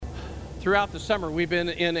Throughout the summer, we've been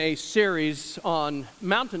in a series on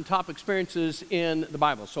mountaintop experiences in the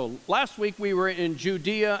Bible. So last week we were in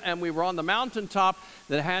Judea and we were on the mountaintop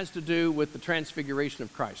that has to do with the transfiguration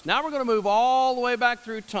of Christ. Now we're going to move all the way back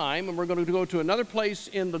through time and we're going to go to another place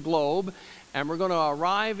in the globe and we're going to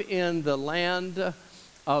arrive in the land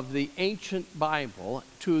of the ancient Bible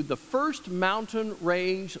to the first mountain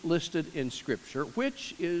range listed in Scripture,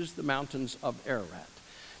 which is the mountains of Ararat.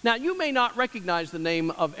 Now, you may not recognize the name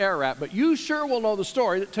of Ararat, but you sure will know the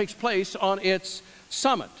story that takes place on its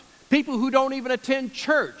summit. People who don't even attend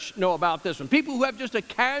church know about this one. People who have just a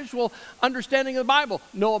casual understanding of the Bible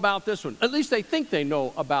know about this one. At least they think they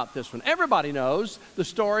know about this one. Everybody knows the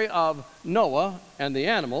story of Noah and the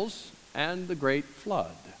animals and the great flood.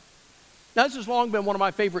 Now, this has long been one of my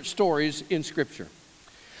favorite stories in Scripture.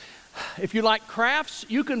 If you like crafts,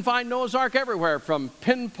 you can find Noah's Ark everywhere, from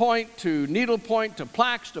pinpoint to needlepoint to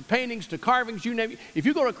plaques to paintings to carvings, you name it. If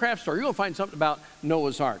you go to a craft store, you're going to find something about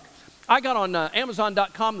Noah's Ark. I got on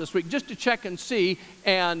Amazon.com this week just to check and see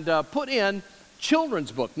and put in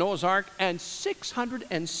children's book, Noah's Ark, and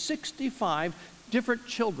 665 different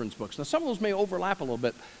children's books. Now, some of those may overlap a little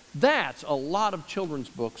bit. That's a lot of children's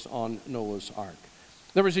books on Noah's Ark.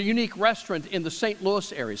 There was a unique restaurant in the St.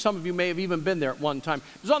 Louis area. Some of you may have even been there at one time.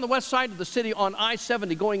 It was on the west side of the city on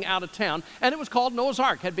I-70 going out of town, and it was called Noah's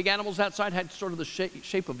Ark. Had big animals outside, had sort of the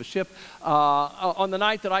shape of a ship. On the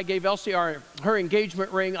night that I gave Elsie her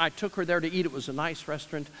engagement ring, I took her there to eat. It was a nice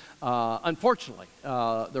restaurant. Unfortunately,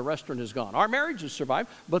 the restaurant is gone. Our marriage has survived,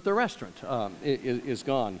 but the restaurant is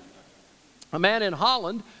gone. A man in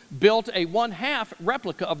Holland built a one-half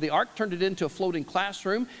replica of the Ark, turned it into a floating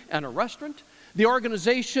classroom and a restaurant. The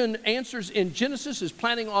organization Answers in Genesis is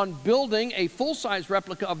planning on building a full-size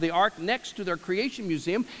replica of the Ark next to their Creation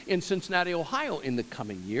Museum in Cincinnati, Ohio in the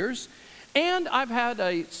coming years. And I've had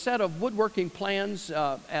a set of woodworking plans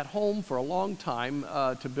at home for a long time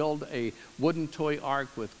to build a wooden toy ark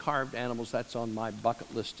with carved animals. That's on my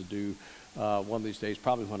bucket list to do one of these days,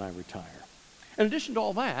 probably when I retire. In addition to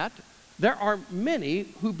all that, there are many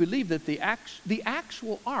who believe that the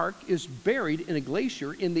actual Ark is buried in a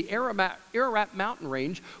glacier in the Ararat mountain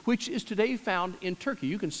range, which is today found in Turkey.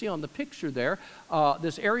 You can see on the picture there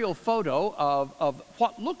this aerial photo of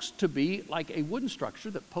what looks to be like a wooden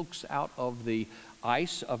structure that pokes out of the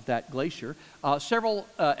ice of that glacier. Several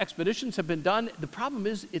expeditions have been done. The problem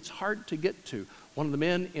is it's hard to get to. One of the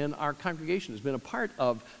men in our congregation has been a part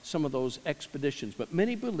of some of those expeditions, but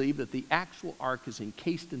many believe that the actual Ark is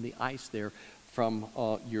encased in the ice there from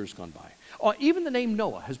years gone by. Even the name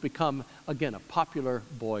Noah has become, again, a popular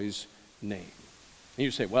boy's name. And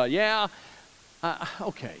you say, well, yeah,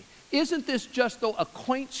 okay. Isn't this just, though, a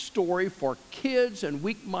quaint story for kids and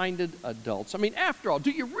weak-minded adults? I mean, after all,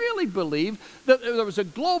 do you really believe that there was a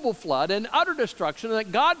global flood and utter destruction and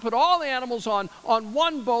that God put all the animals on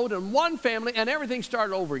one boat and one family and everything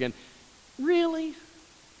started over again? Really?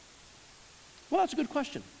 Well, that's a good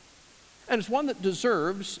question. And it's one that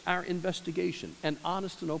deserves our investigation, an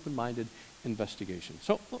honest and open-minded investigation.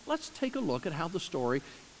 So let's take a look at how the story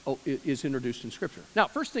is introduced in Scripture. Now,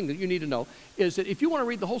 first thing that you need to know is that if you want to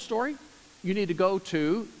read the whole story, you need to go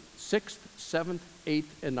to 6th, 7th, 8th,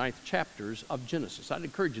 and 9th chapters of Genesis. I'd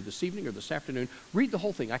encourage you this evening or this afternoon, read the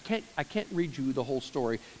whole thing. I can't read you the whole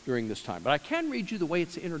story during this time, but I can read you the way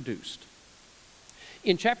it's introduced.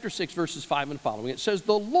 In chapter 6, verses 5 and following, it says,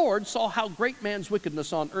 "The Lord saw how great man's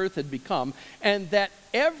wickedness on earth had become, and that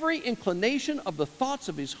every inclination of the thoughts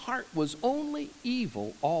of his heart was only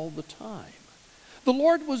evil all the time. The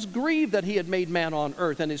Lord was grieved that he had made man on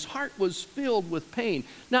earth, and his heart was filled with pain."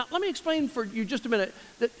 Now, let me explain for you just a minute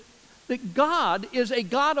that God is a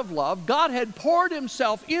God of love. God had poured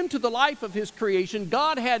himself into the life of his creation.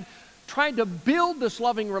 God had tried to build this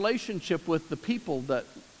loving relationship with the people that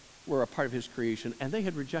were a part of his creation, and they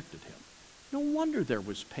had rejected him. No wonder there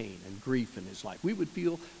was pain and grief in his life. We would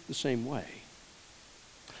feel the same way.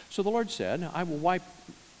 So the Lord said, "I will wipe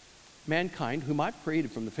mankind, whom I've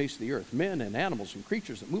created from the face of the earth, men and animals and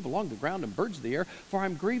creatures that move along the ground and birds of the air, for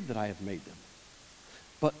I'm grieved that I have made them."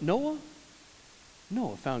 But Noah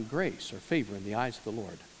found grace or favor in the eyes of the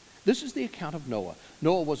Lord. This is the account of Noah.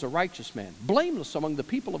 Noah was a righteous man, blameless among the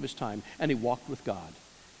people of his time, and he walked with God.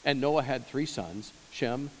 And Noah had 3 sons,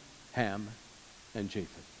 Shem, Ham, and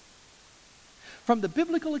Japheth. From the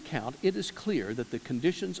biblical account, it is clear that the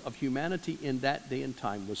conditions of humanity in that day and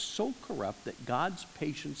time was so corrupt that God's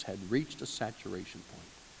patience had reached a saturation point.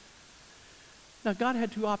 Now, God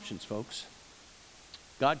had 2 options, folks.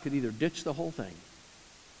 God could either ditch the whole thing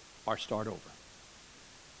or start over.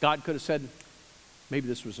 God could have said, maybe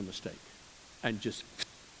this was a mistake, and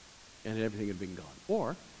everything had been gone.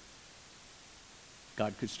 Or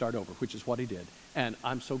God could start over, which is what he did. And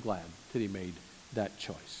I'm so glad that he made that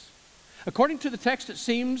choice. According to the text, it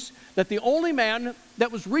seems that the only man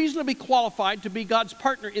that was reasonably qualified to be God's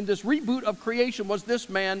partner in this reboot of creation was this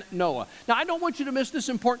man, Noah. Now, I don't want you to miss this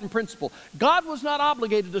important principle. God was not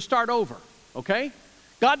obligated to start over, okay?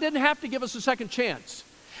 God didn't have to give us a second chance.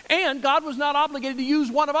 And God was not obligated to use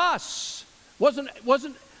one of us. Wasn't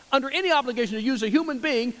under any obligation to use a human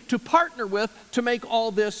being to partner with to make all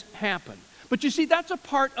this happen. But you see, that's a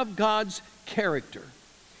part of God's character.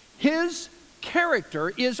 His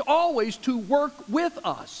character is always to work with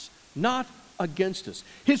us, not against us.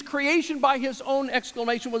 His creation, by his own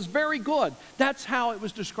exclamation, was very good. That's how it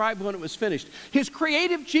was described when it was finished. His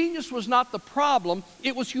creative genius was not the problem.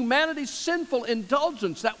 It was humanity's sinful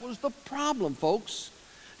indulgence that was the problem, folks.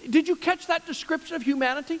 Did you catch that description of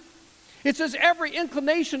humanity? It says every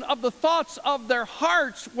inclination of the thoughts of their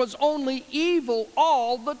hearts was only evil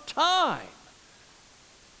all the time.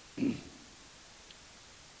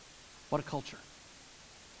 What a culture.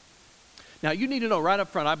 Now, you need to know right up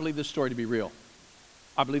front, I believe this story to be real.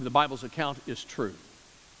 I believe the Bible's account is true.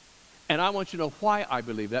 And I want you to know why I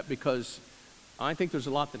believe that, because I think there's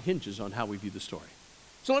a lot that hinges on how we view the story.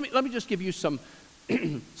 So let me just give you some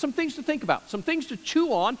things to think about, some things to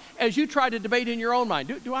chew on as you try to debate in your own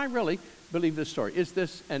mind. Do I really believe this story? Is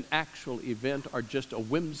this an actual event or just a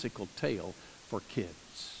whimsical tale for kids?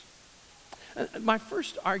 My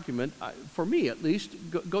first argument, for me at least,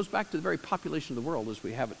 goes back to the very population of the world as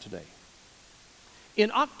we have it today.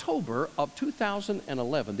 In October of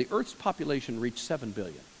 2011, the Earth's population reached 7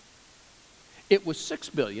 billion. It was 6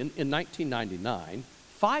 billion in 1999,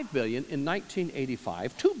 5 billion in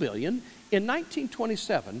 1985, 2 billion in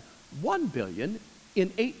 1927, 1 billion in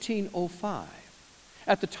 1805.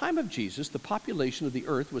 At the time of Jesus, the population of the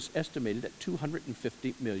earth was estimated at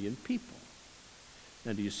 250 million people.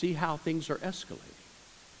 Now, do you see how things are escalating?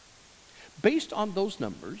 Based on those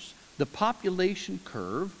numbers, the population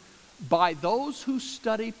curve, by those who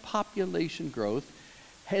study population growth,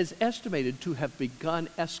 has estimated to have begun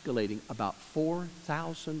escalating about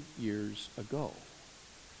 4,000 years ago.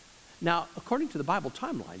 Now, according to the Bible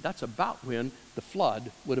timeline, that's about when the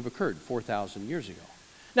flood would have occurred 4,000 years ago.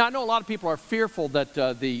 Now, I know a lot of people are fearful that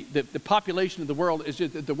the population of the world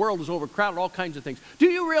is overcrowded, all kinds of things. Do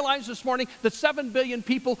you realize this morning that 7 billion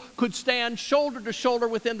people could stand shoulder to shoulder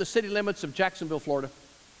within the city limits of Jacksonville, Florida?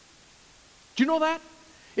 Do you know that?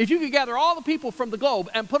 If you could gather all the people from the globe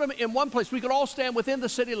and put them in one place, we could all stand within the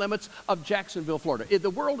city limits of Jacksonville, Florida. The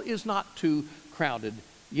world is not too crowded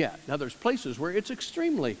yet. Now, there's places where it's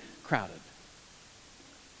extremely crowded.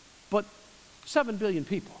 But 7 billion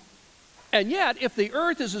people. And yet, if the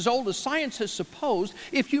earth is as old as science has supposed,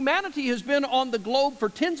 if humanity has been on the globe for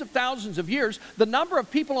tens of thousands of years, the number of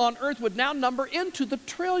people on earth would now number into the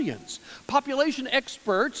trillions. Population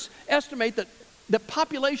experts estimate that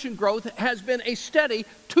population growth has been a steady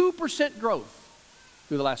 2% growth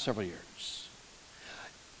through the last several years.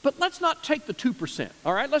 But let's not take the 2%,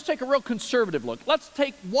 all right? Let's take a real conservative look. Let's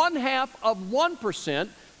take 1/2 of 1%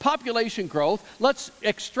 population growth. Let's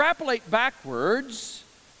extrapolate backwards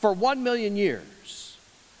for 1 million years.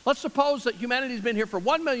 Let's suppose that humanity's been here for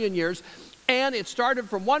 1 million years, and it started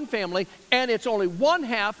from one family, and it's only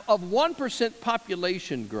 1/2 of 1%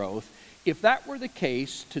 population growth. If that were the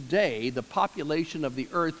case, today the population of the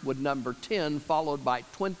earth would number 10, followed by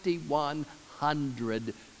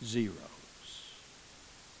 2,100 zeros.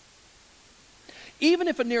 Even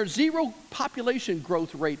if a near zero population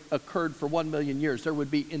growth rate occurred for 1 million years, there would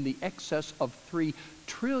be in the excess of 3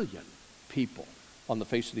 trillion people on the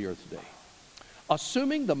face of the earth today.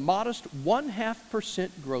 Assuming the modest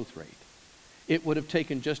 1/2% growth rate, it would have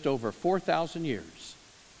taken just over 4,000 years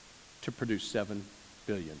to produce 7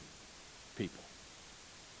 billion people.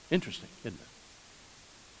 Interesting, isn't it?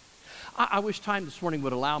 I wish time this morning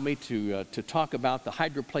would allow me to talk about the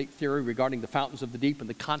hydroplate theory regarding the fountains of the deep and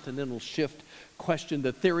the continental shift question,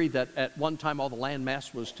 the theory that at one time all the land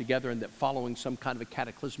mass was together and that following some kind of a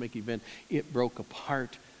cataclysmic event, it broke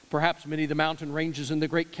apart. Perhaps many of the mountain ranges and the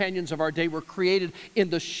great canyons of our day were created in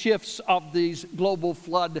the shifts of these global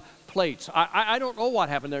flood plates. I don't know what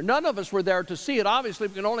happened there. None of us were there to see it. Obviously,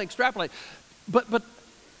 we can only extrapolate. But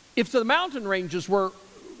if the mountain ranges were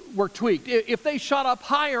tweaked, if they shot up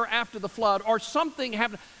higher after the flood or something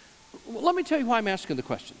happened, let me tell you why I'm asking the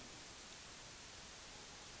question.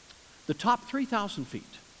 The top 3,000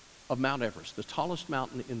 feet of Mount Everest, the tallest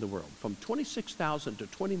mountain in the world, from 26,000 to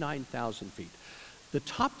 29,000 feet, the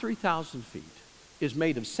top 3,000 feet is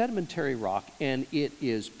made of sedimentary rock, and it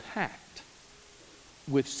is packed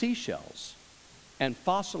with seashells and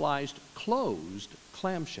fossilized closed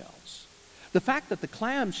clamshells. The fact that the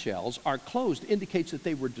clamshells are closed indicates that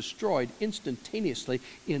they were destroyed instantaneously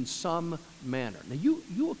in some manner. Now,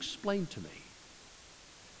 you explain to me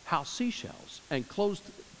how seashells and closed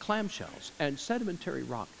clamshells and sedimentary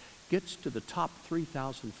rock gets to the top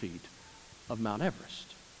 3,000 feet of Mount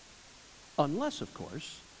Everest. Unless, of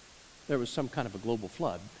course, there was some kind of a global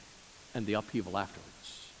flood and the upheaval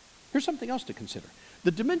afterwards. Here's something else to consider.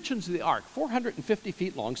 The dimensions of the ark, 450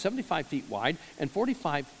 feet long, 75 feet wide, and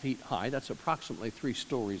 45 feet high, that's approximately 3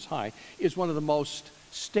 stories high, is one of the most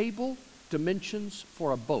stable dimensions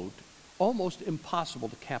for a boat, almost impossible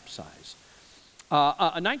to capsize.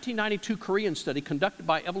 A 1992 Korean study conducted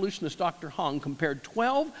by evolutionist Dr. Hong compared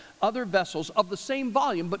 12 other vessels of the same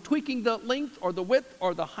volume, but tweaking the length or the width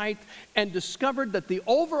or the height, and discovered that the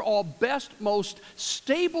overall best, most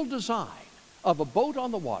stable design of a boat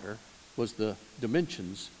on the water was the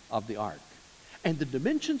dimensions of the ark. And the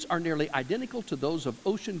dimensions are nearly identical to those of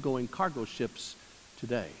ocean-going cargo ships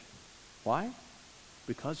today. Why?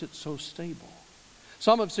 Because it's so stable.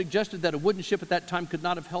 Some have suggested that a wooden ship at that time could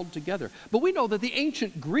not have held together. But we know that the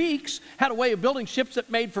ancient Greeks had a way of building ships that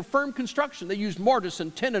made for firm construction. They used mortise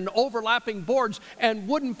and tin and overlapping boards and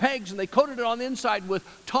wooden pegs, and they coated it on the inside with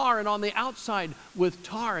tar and on the outside with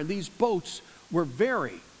tar. And these boats were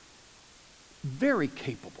very, very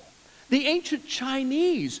capable. The ancient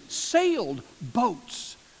Chinese sailed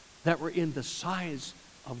boats that were in the size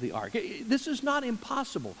of the ark. This is not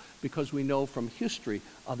impossible because we know from history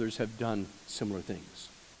others have done similar things.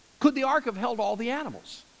 Could the ark have held all the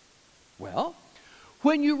animals? Well,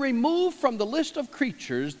 when you remove from the list of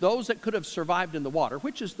creatures those that could have survived in the water,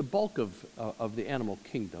 which is the bulk of the animal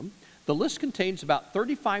kingdom, the list contains about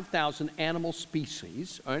 35,000 animal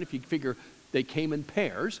species. All right, if you figure they came in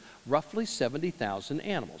pairs, roughly 70,000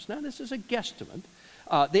 animals. Now, this is a guesstimate.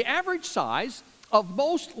 The average size of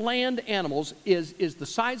most land animals is the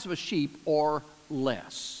size of a sheep or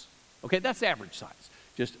less. Okay, that's the average size,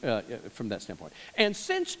 just from that standpoint. And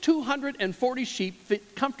since 240 sheep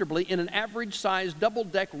fit comfortably in an average-sized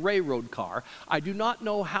double-deck railroad car, I do not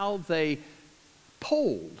know how they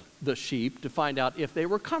polled the sheep to find out if they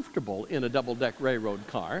were comfortable in a double-deck railroad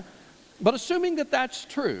car. But assuming that that's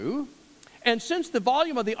true, and since the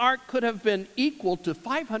volume of the ark could have been equal to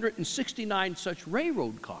 569 such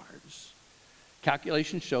railroad cars,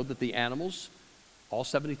 calculations showed that the animals, all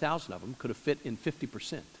 70,000 of them, could have fit in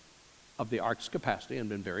 50% of the ark's capacity and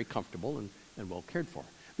been very comfortable and well cared for.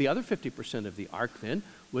 The other 50% of the ark then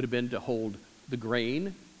would have been to hold the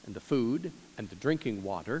grain and the food and the drinking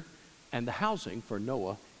water and the housing for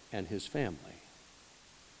Noah and his family.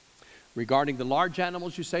 Regarding the large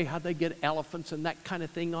animals, you say, how'd they get elephants and that kind of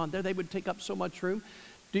thing on there? They would take up so much room.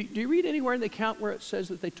 Do you read anywhere in the account where it says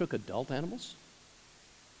that they took adult animals?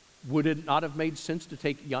 Would it not have made sense to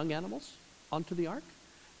take young animals onto the ark?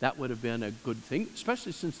 That would have been a good thing,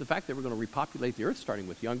 especially since the fact they were going to repopulate the earth, starting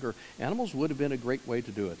with younger animals, would have been a great way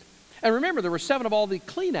to do it. And remember, there were 7 of all the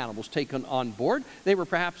clean animals taken on board. They were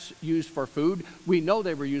perhaps used for food. We know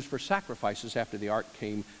they were used for sacrifices after the ark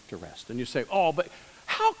came to rest. And you say, oh, but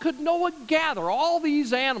how could Noah gather all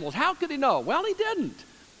these animals? How could he know? Well, he didn't.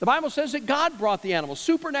 The Bible says that God brought the animals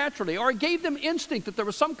supernaturally, or he gave them instinct that there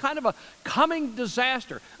was some kind of a coming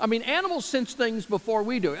disaster. I mean, animals sense things before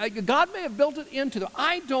we do. God may have built it into them.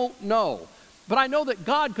 I don't know. But I know that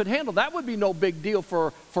God could handle. That would be no big deal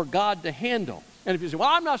for God to handle. And if you say, well,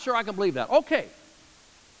 I'm not sure I can believe that. Okay.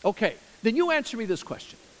 Then you answer me this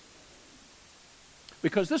question.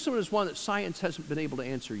 Because this one is one that science hasn't been able to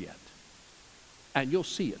answer yet. And you'll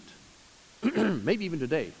see it, maybe even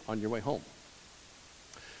today on your way home.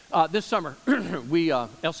 This summer,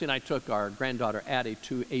 Elsie and I took our granddaughter Addie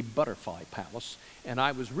to a butterfly palace, and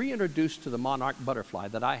I was reintroduced to the monarch butterfly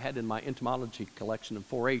that I had in my entomology collection in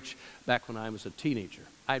 4-H back when I was a teenager.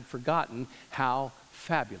 I'd forgotten how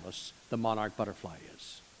fabulous the monarch butterfly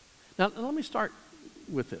is. Now, let me start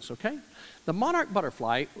with this, okay? The monarch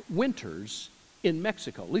butterfly winters in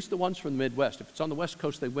Mexico, at least the ones from the Midwest. If it's on the West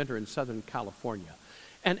Coast, they winter in Southern California.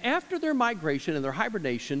 And after their migration and their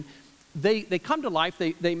hibernation, they come to life,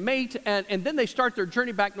 they mate, and then they start their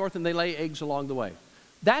journey back north and they lay eggs along the way.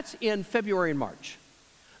 That's in February and March.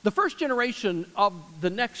 The first generation of the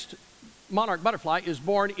next monarch butterfly is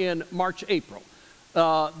born in March, April.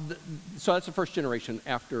 So that's the first generation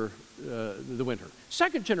after the winter.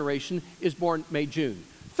 Second generation is born May, June.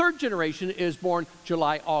 Third generation is born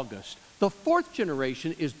July, August. The fourth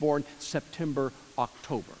generation is born September,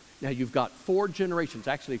 October. Now you've got 4 generations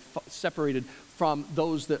actually separated from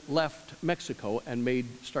those that left Mexico and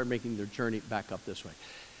started making their journey back up this way.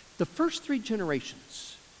 The first 3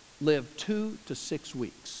 generations live 2 to 6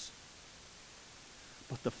 weeks.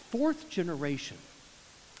 But the 4th generation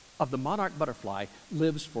of the monarch butterfly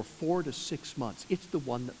lives for 4 to 6 months. It's the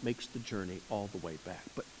one that makes the journey all the way back.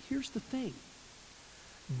 But here's the thing.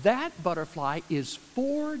 That butterfly is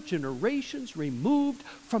 4 generations removed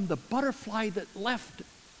from the butterfly that left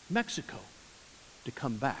Mexico to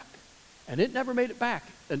come back. And it never made it back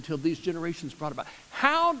until these generations brought it back.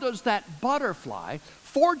 How does that butterfly,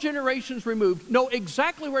 4 generations removed, know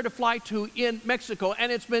exactly where to fly to in Mexico? And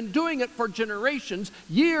it's been doing it for generations,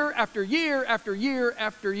 year after year after year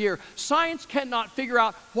after year. Science cannot figure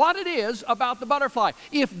out what it is about the butterfly.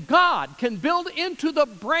 If God can build into the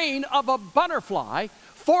brain of a butterfly,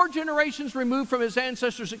 4 generations removed from his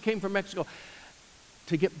ancestors that came from Mexico,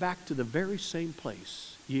 to get back to the very same place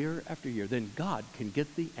year after year, then God can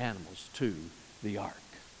get the animals to the ark.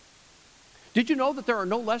 Did you know that there are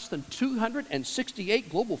no less than 268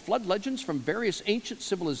 global flood legends from various ancient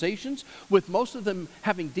civilizations, with most of them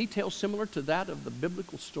having details similar to that of the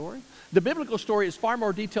biblical story? The biblical story is far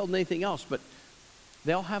more detailed than anything else, but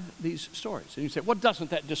they all have these stories. And you say, well,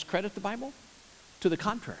 doesn't that discredit the Bible? To the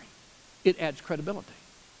contrary, it adds credibility.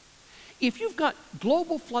 If you've got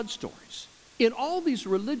global flood stories in all these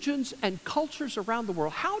religions and cultures around the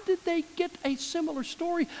world, how did they get a similar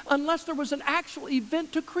story unless there was an actual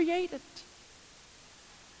event to create it?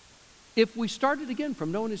 If we started again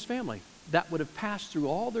from Noah and his family, that would have passed through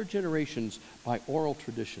all their generations by oral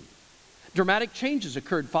tradition. Dramatic changes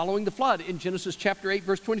occurred following the flood in Genesis chapter 8,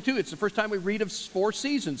 verse 22. It's the first time we read of 4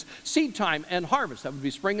 seasons: seed time and harvest. That would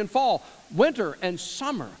be spring and fall, winter and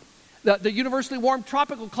summer. The universally warm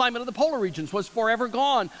tropical climate of the polar regions was forever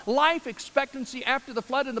gone. Life expectancy after the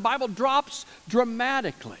flood in the Bible drops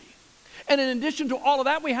dramatically. And in addition to all of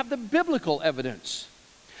that, we have the biblical evidence.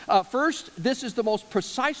 First, this is the most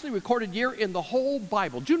precisely recorded year in the whole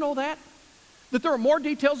Bible. Do you know that? That there are more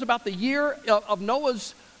details about the year of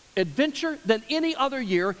Noah's adventure than any other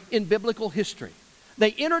year in biblical history.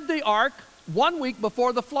 They entered the ark 1 week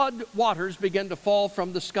before the flood waters began to fall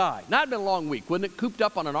from the sky. Now, it'd been a long week, wouldn't it? Cooped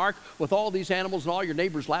up on an ark with all these animals and all your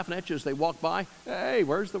neighbors laughing at you as they walk by. Hey,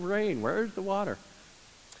 where's the rain? Where's the water?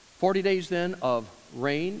 40 days then of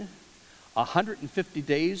rain, 150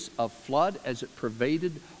 days of flood as it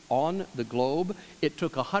pervaded on the globe. It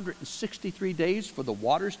took 163 days for the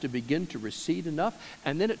waters to begin to recede enough,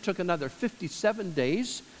 and then it took another 57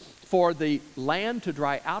 days for the land to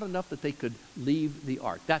dry out enough that they could leave the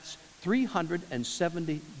ark. That's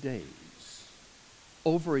 370 days.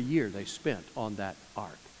 Over a year they spent on that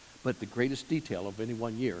ark, but the greatest detail of any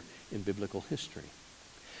one year in biblical history.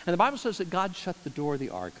 And the Bible says that God shut the door of the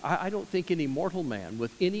ark. I don't think any mortal man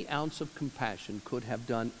with any ounce of compassion could have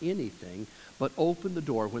done anything but open the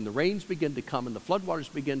door when the rains began to come and the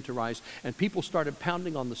floodwaters began to rise and people started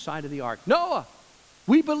pounding on the side of the ark. Noah,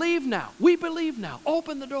 we believe now. We believe now.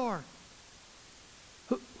 Open the door.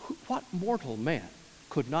 What mortal man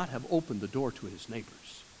could not have opened the door to his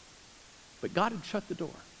neighbors? But God had shut the door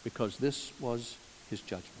because this was his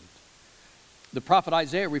judgment. The prophet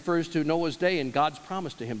Isaiah refers to Noah's day and God's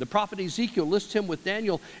promise to him. The prophet Ezekiel lists him with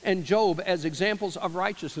Daniel and Job as examples of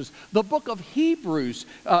righteousness. The book of Hebrews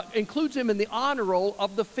includes him in the honor roll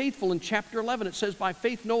of the faithful. In chapter 11, it says, by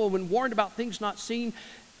faith Noah, when warned about things not seen,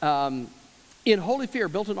 in holy fear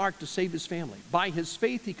built an ark to save his family. By his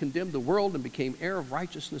faith he condemned the world and became heir of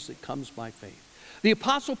righteousness that comes by faith. The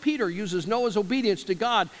Apostle Peter uses Noah's obedience to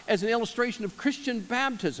God as an illustration of Christian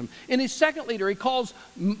baptism. In his second letter, he calls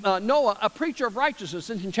Noah a preacher of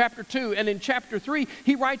righteousness in chapter 2. And in chapter 3,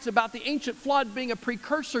 he writes about the ancient flood being a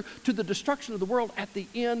precursor to the destruction of the world at the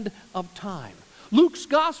end of time. Luke's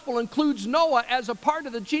gospel includes Noah as a part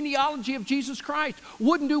of the genealogy of Jesus Christ.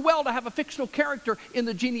 Wouldn't do well to have a fictional character in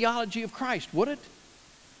the genealogy of Christ, would it?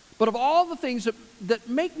 But of all the things that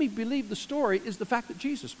make me believe the story is the fact that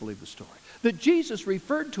Jesus believed the story, that Jesus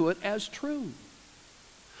referred to it as true.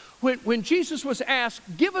 When Jesus was asked,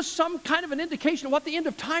 give us some kind of an indication of what the end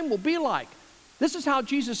of time will be like, this is how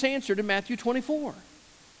Jesus answered in Matthew 24.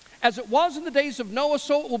 As it was in the days of Noah,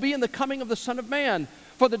 so it will be in the coming of the Son of Man.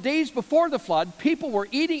 For the days before the flood, people were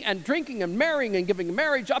eating and drinking and marrying and giving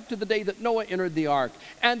marriage up to the day that Noah entered the ark.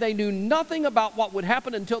 And they knew nothing about what would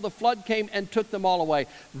happen until the flood came and took them all away.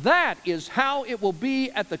 That is how it will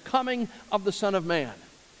be at the coming of the Son of Man.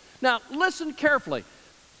 Now, listen carefully.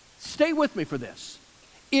 Stay with me for this.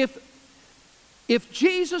 If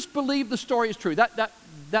Jesus believed the story is true,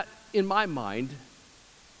 that in my mind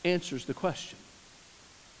answers the question.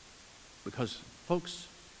 Because, folks,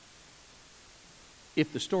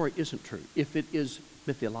 if the story isn't true, if it is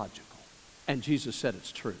mythological, and Jesus said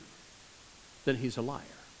it's true, then he's a liar.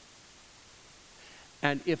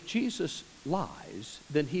 And if Jesus lies,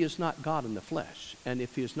 then he is not God in the flesh. And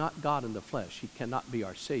if he is not God in the flesh, he cannot be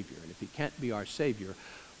our Savior. And if he can't be our Savior,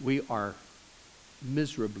 we are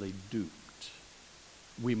miserably duped.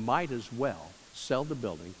 We might as well sell the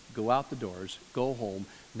building, go out the doors, go home,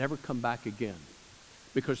 never come back again,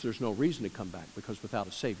 because there's no reason to come back, because without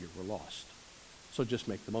a Savior, we're lost. So just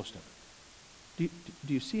make the most of it.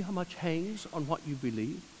 Do you see how much hangs on what you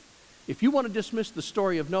believe? If you want to dismiss the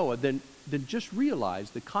story of Noah, then just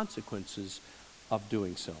realize the consequences of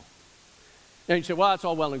doing so. And you say, well, that's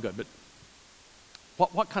all well and good, but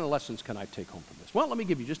what kind of lessons can I take home from this? Well, let me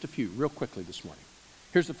give you just a few real quickly this morning.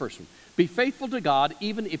 Here's the first one. Be faithful to God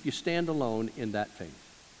even if you stand alone in that faith.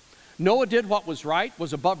 Noah did what was right,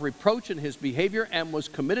 was above reproach in his behavior, and was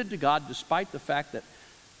committed to God despite the fact that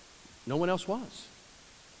no one else was.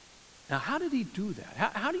 Now, how did he do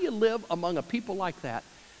that? How do you live among a people like that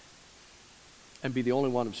and be the only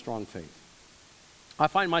one of strong faith? I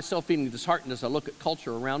find myself feeling disheartened as I look at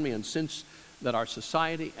culture around me and sense that our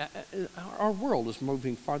society, our world is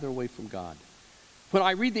moving farther away from God. When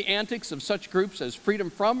I read the antics of such groups as Freedom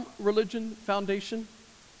From Religion Foundation,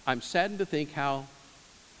 I'm saddened to think how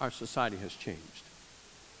our society has changed.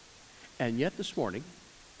 And yet this morning,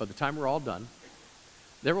 by the time we're all done,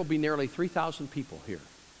 there will be nearly 3,000 people here.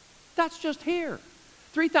 That's just here.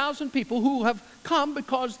 3,000 people who have come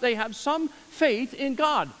because they have some faith in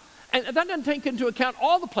God. And that doesn't take into account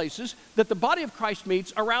all the places that the body of Christ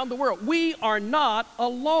meets around the world. We are not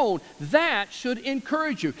alone. That should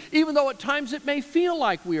encourage you. Even though at times it may feel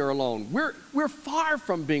like we are alone. We're far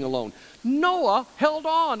from being alone. Noah held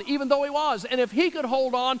on even though he was. And if he could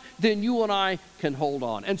hold on, then you and I can hold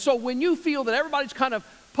on. And so when you feel that everybody's kind of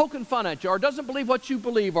poking fun at you or doesn't believe what you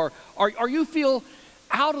believe or you feel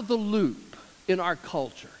out of the loop in our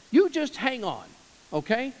culture, you just hang on,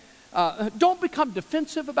 okay? Don't become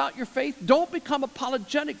defensive about your faith. Don't become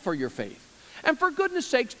apologetic for your faith. And for goodness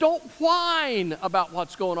sakes, don't whine about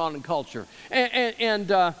what's going on in culture. And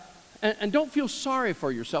don't feel sorry for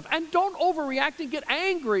yourself. And don't overreact and get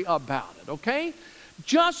angry about it, okay?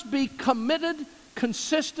 Just be committed,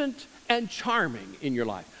 consistent, and charming in your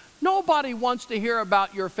life. Nobody wants to hear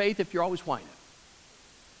about your faith if you're always whining.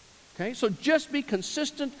 Okay? So just be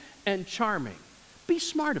consistent and charming. Be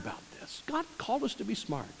smart about this. God called us to be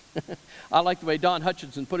smart. I like the way Don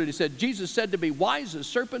Hutchinson put it. He said, Jesus said to be wise as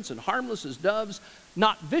serpents and harmless as doves,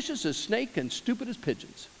 not vicious as snakes and stupid as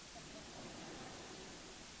pigeons.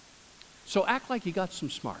 So act like you got some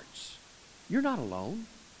smarts. You're not alone.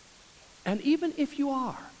 And even if you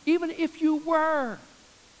are, even if you were,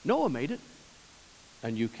 Noah made it,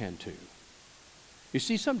 and you can too. You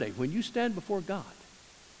see, someday when you stand before God,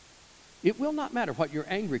 it will not matter what your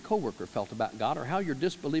angry coworker felt about God or how your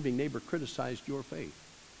disbelieving neighbor criticized your faith.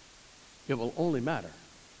 It will only matter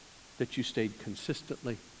that you stayed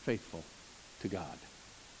consistently faithful to God.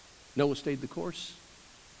 Noah stayed the course.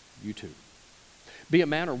 You too. Be a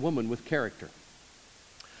man or woman with character.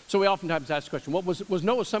 So we oftentimes ask the question, was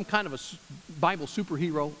Noah some kind of a Bible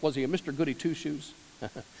superhero? Was he a Mr. Goody Two-Shoes?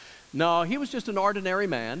 No, he was just an ordinary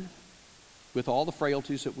man with all the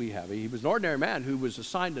frailties that we have. He was an ordinary man who was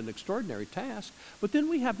assigned an extraordinary task, but then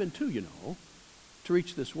we have been too, you know, to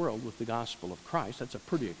reach this world with the gospel of Christ. That's a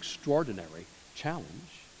pretty extraordinary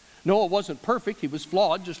challenge. Noah wasn't perfect. He was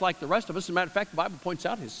flawed just like the rest of us. As a matter of fact, the Bible points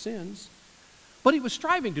out his sins. But he was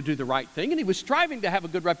striving to do the right thing, and he was striving to have a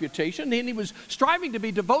good reputation, and he was striving to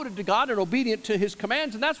be devoted to God and obedient to his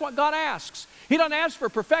commands, and that's what God asks. He doesn't ask for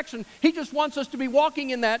perfection. He just wants us to be walking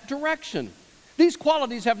in that direction. These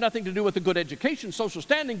qualities have nothing to do with a good education, social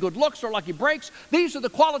standing, good looks, or lucky breaks. These are the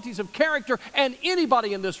qualities of character, and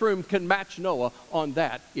anybody in this room can match Noah on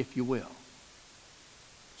that, if you will.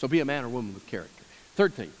 So be a man or woman with character.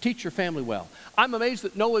 Third thing, teach your family well. I'm amazed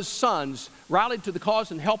that Noah's sons rallied to the cause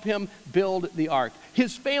and helped him build the ark.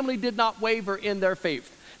 His family did not waver in their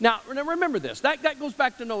faith. Now remember this, that goes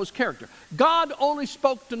back to Noah's character. God only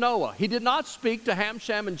spoke to Noah. He did not speak to Ham,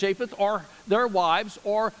 Shem, and Japheth or their wives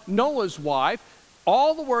or Noah's wife.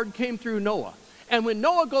 All the word came through Noah. And when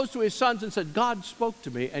Noah goes to his sons and said, God spoke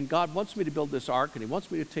to me, and God wants me to build this ark, and he wants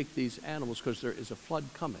me to take these animals because there is a flood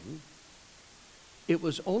coming, it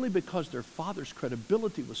was only because their father's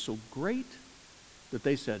credibility was so great that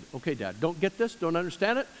they said, okay, Dad, don't get this, don't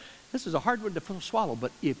understand it. This is a hard one to swallow,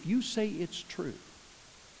 but if you say it's true,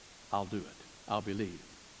 I'll do it. I'll believe.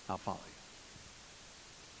 I'll follow you.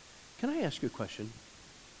 Can I ask you a question?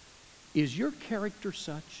 Is your character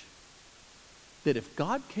such that if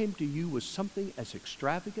God came to you with something as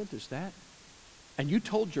extravagant as that, and you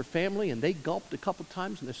told your family and they gulped a couple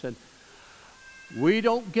times and they said, we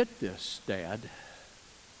don't get this, Dad,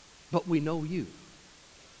 but we know you,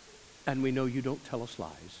 and we know you don't tell us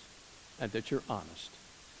lies, and that you're honest,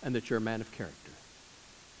 and that you're a man of character.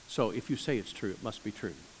 So if you say it's true, it must be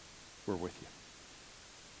true. We're with you.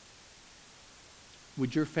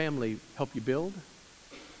 Would your family help you build?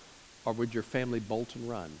 Or would your family bolt and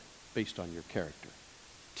run based on your character?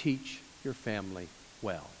 Teach your family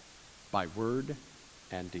well by word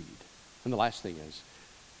and deed. And the last thing is,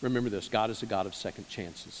 remember this, God is a God of second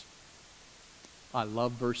chances. I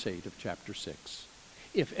love verse 8 of chapter 6.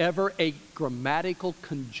 If ever a grammatical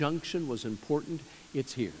conjunction was important,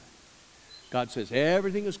 it's here. God says,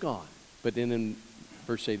 everything is gone. But then in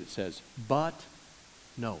verse 8 it says, but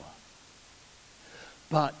Noah.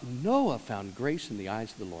 But Noah found grace in the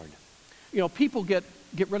eyes of the Lord. You know, people get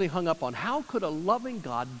really hung up on how could a loving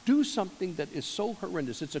God do something that is so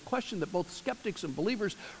horrendous? It's a question that both skeptics and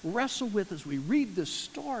believers wrestle with as we read this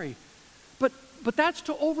story. But that's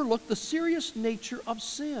to overlook the serious nature of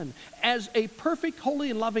sin. As a perfect, holy,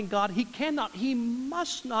 and loving God, He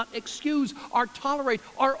must not excuse or tolerate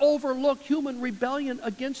or overlook human rebellion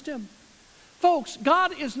against Him. Folks,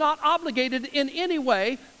 God is not obligated in any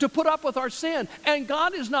way to put up with our sin. And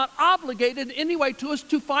God is not obligated in any way to us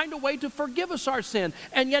to find a way to forgive us our sin.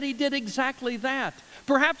 And yet He did exactly that.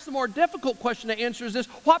 Perhaps the more difficult question to answer is this: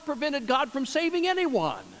 what prevented God from saving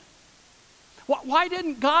anyone? Why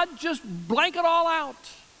didn't God just blank it all out?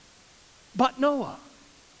 But Noah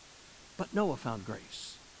found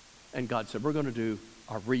grace. And God said, we're going to do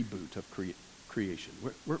a reboot of creation.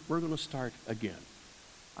 We're going to start again.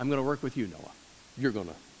 I'm going to work with you, Noah. You're going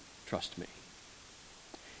to trust me.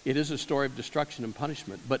 It is a story of destruction and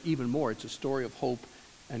punishment, but even more, it's a story of hope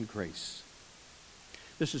and grace.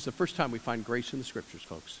 This is the first time we find grace in the Scriptures,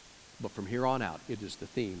 folks. But from here on out, it is the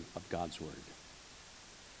theme of God's Word.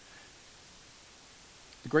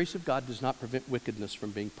 The grace of God does not prevent wickedness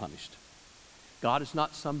from being punished. God is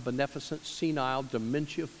not some beneficent, senile,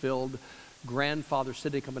 dementia-filled grandfather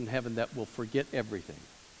sitting up in heaven that will forget everything.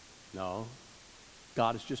 No,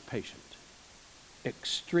 God is just patient,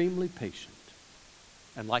 extremely patient.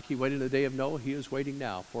 And like He waited in the day of Noah, He is waiting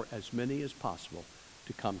now for as many as possible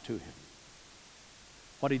to come to Him.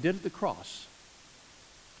 What He did at the cross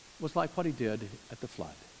was like what He did at the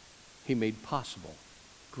flood. He made possible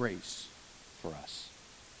grace for us.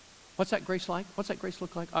 What's that grace like? What's that grace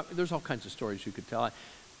look like? There's all kinds of stories you could tell. I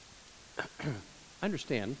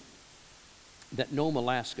understand that Nome,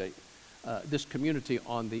 Alaska, this community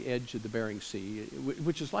on the edge of the Bering Sea,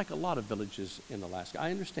 which is like a lot of villages in Alaska. I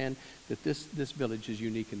understand that this village is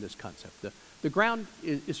unique in this concept. The ground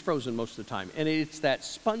is frozen most of the time, and it's that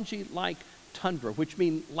spongy-like tundra, which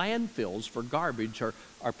means landfills for garbage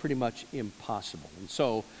are pretty much impossible. And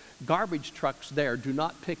so garbage trucks there do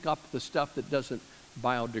not pick up the stuff that doesn't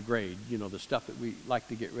biodegrade, you know, the stuff that we like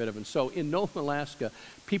to get rid of. And so in Nome, Alaska,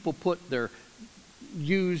 people put their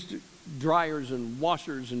used dryers and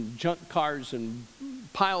washers and junk cars and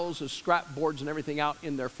piles of scrap boards and everything out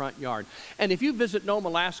in their front yard. And if you visit Nome,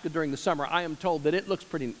 Alaska during the summer, I am told that it looks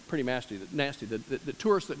pretty nasty. The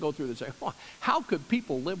tourists that go through there say, oh, how could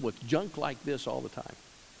people live with junk like this all the time?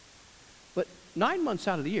 But 9 months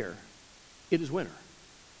out of the year, it is winter.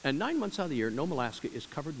 And 9 months out of the year, Nome, Alaska is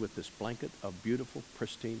covered with this blanket of beautiful,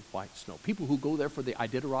 pristine white snow. People who go there for the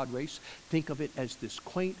Iditarod race think of it as this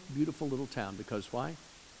quaint, beautiful little town because why?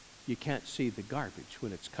 You can't see the garbage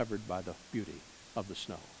when it's covered by the beauty of the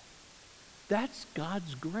snow. That's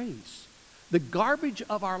God's grace. The garbage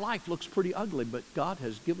of our life looks pretty ugly, but God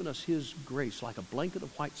has given us His grace like a blanket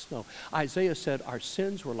of white snow. Isaiah said, our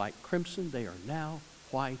sins were like crimson. They are now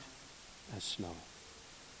white as snow.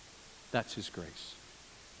 That's His grace.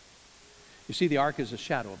 You see, the ark is a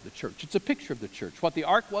shadow of the church. It's a picture of the church. What the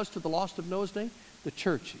ark was to the lost of Noah's day, the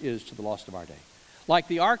church is to the lost of our day. Like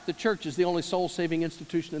the ark, the church is the only soul-saving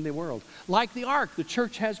institution in the world. Like the ark, the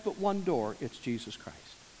church has but one door. It's Jesus Christ.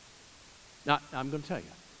 Now, I'm going to tell you,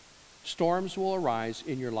 storms will arise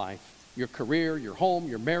in your life, your career, your home,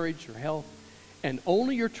 your marriage, your health, and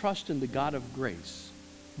only your trust in the God of grace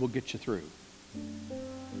will get you through.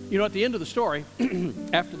 You know, at the end of the story,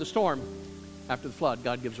 after the storm, after the flood,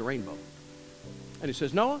 God gives a rainbow. And He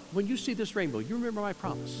says, Noah, when you see this rainbow, you remember my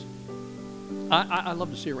promise. I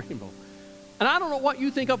love to see a rainbow. And I don't know what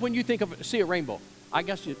you think of when you see a rainbow. I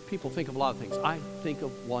guess people think of a lot of things. I think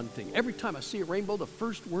of one thing. Every time I see a rainbow, the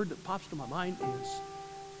first word that pops to my mind is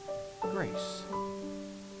grace.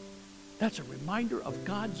 That's a reminder of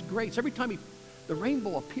God's grace. Every time the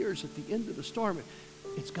rainbow appears at the end of the storm,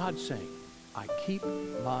 it's God saying, I keep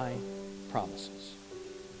my promises.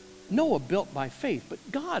 Noah built by faith, but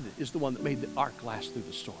God is the one that made the ark last through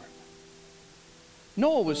the storm.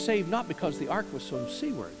 Noah was saved not because the ark was so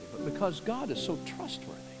seaworthy, but because God is so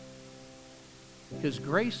trustworthy. His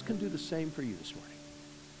grace can do the same for you this morning.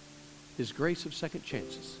 His grace of second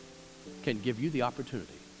chances can give you the opportunity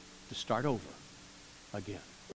to start over again.